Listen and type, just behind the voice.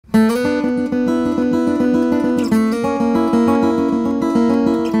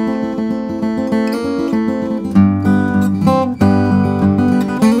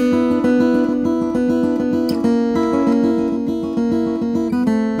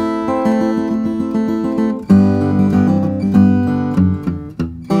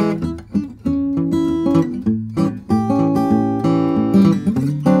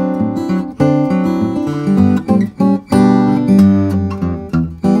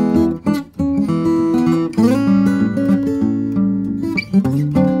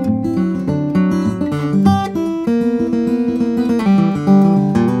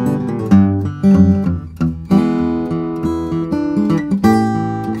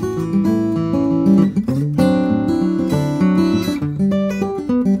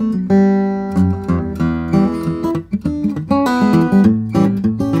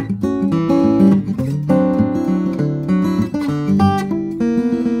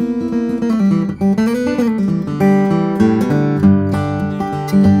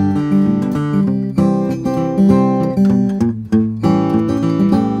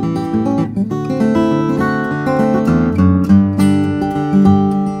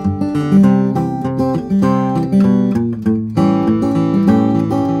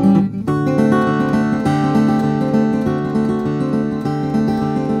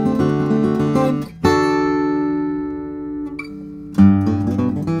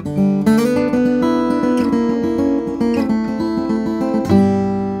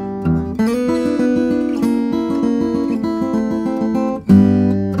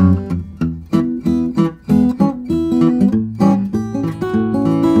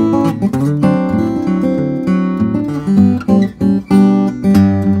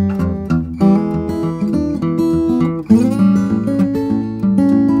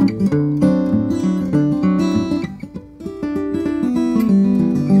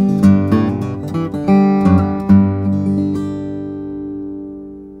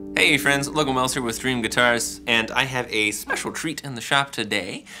friends, Logan here with Dream Guitars, and I have a special treat in the shop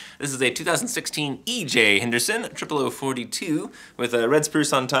today. This is a 2016 EJ Henderson 00042 with a red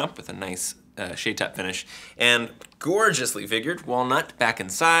spruce on top with a nice shade top finish, and gorgeously figured walnut back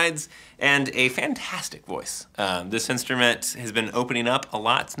and sides, and a fantastic voice. This instrument has been opening up a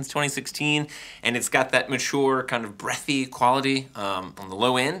lot since 2016, and it's got that mature, kind of breathy quality on the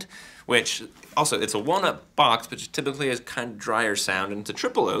low end, which also, it's a walnut box, but typically has kind of drier sound, and it's a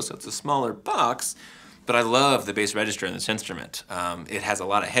triple O, so it's a smaller box, but I love the bass register in this instrument. It has a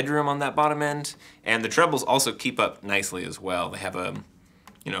lot of headroom on that bottom end, and the trebles also keep up nicely as well. They have a,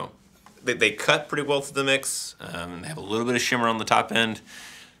 you know, they cut pretty well through the mix. They have a little bit of shimmer on the top end,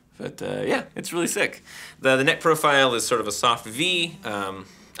 but yeah, it's really sick. The neck profile is sort of a soft V.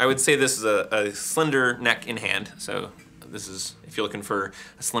 I would say this is a slender neck in hand, so this is, if you're looking for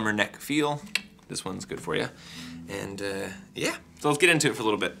a slimmer neck feel, this one's good for you. And yeah, so let's get into it for a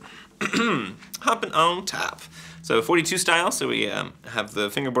little bit. Hopping on top. So 42 style, so we have the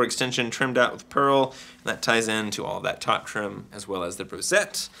fingerboard extension trimmed out with pearl, and that ties into all of that top trim as well as the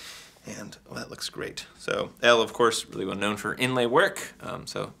rosette. And well, that looks great. So Elle, of course, really well known for inlay work.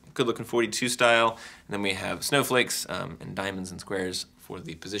 So good looking 42 style. And then we have snowflakes and diamonds and squares for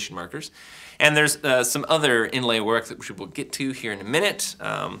the position markers. And there's some other inlay work that we will get to here in a minute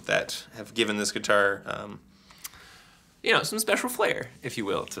that have given this guitar, you know, some special flair, if you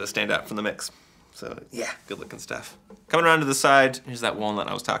will, to stand out from the mix. So yeah, good looking stuff. Coming around to the side, here's that walnut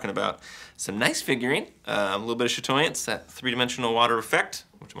I was talking about. Some nice figuring, a little bit of chatoyance, that three-dimensional water effect,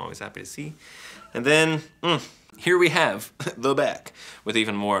 which I'm always happy to see. And then here we have the back with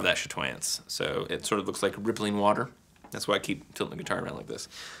even more of that chatoyance. So it sort of looks like rippling water. That's why I keep tilting the guitar around like this.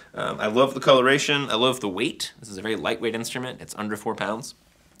 I love the coloration. I love the weight. This is a very lightweight instrument. It's under 4 pounds,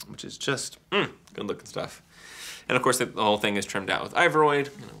 which is just good looking stuff. And of course, the whole thing is trimmed out with ivoroid,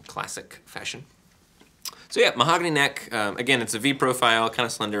 you know, classic fashion. So yeah, mahogany neck. Again, it's a V profile, kind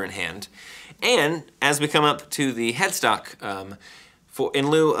of slender in hand. And as we come up to the headstock, in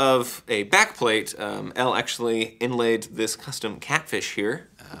lieu of a backplate, Elle actually inlaid this custom catfish here,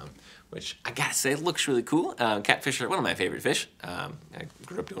 which I gotta say looks really cool. Catfish are one of my favorite fish. I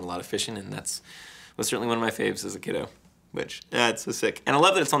grew up doing a lot of fishing, and was certainly one of my faves as a kiddo. Which, it's so sick. And I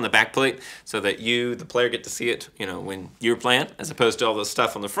love that it's on the back plate so that you, the player, get to see it, you know, when you're playing, as opposed to all the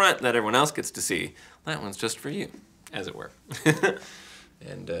stuff on the front that everyone else gets to see. That one's just for you, as it were.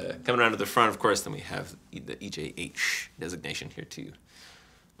 And coming around to the front, of course, then we have the EJH designation here too.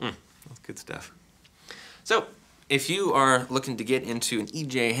 That's good stuff. So, if you are looking to get into an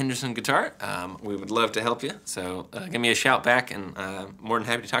EJ Henderson guitar, we would love to help you. So give me a shout back, and more than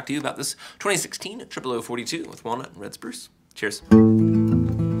happy to talk to you about this 2016 00042 with walnut and red spruce. Cheers.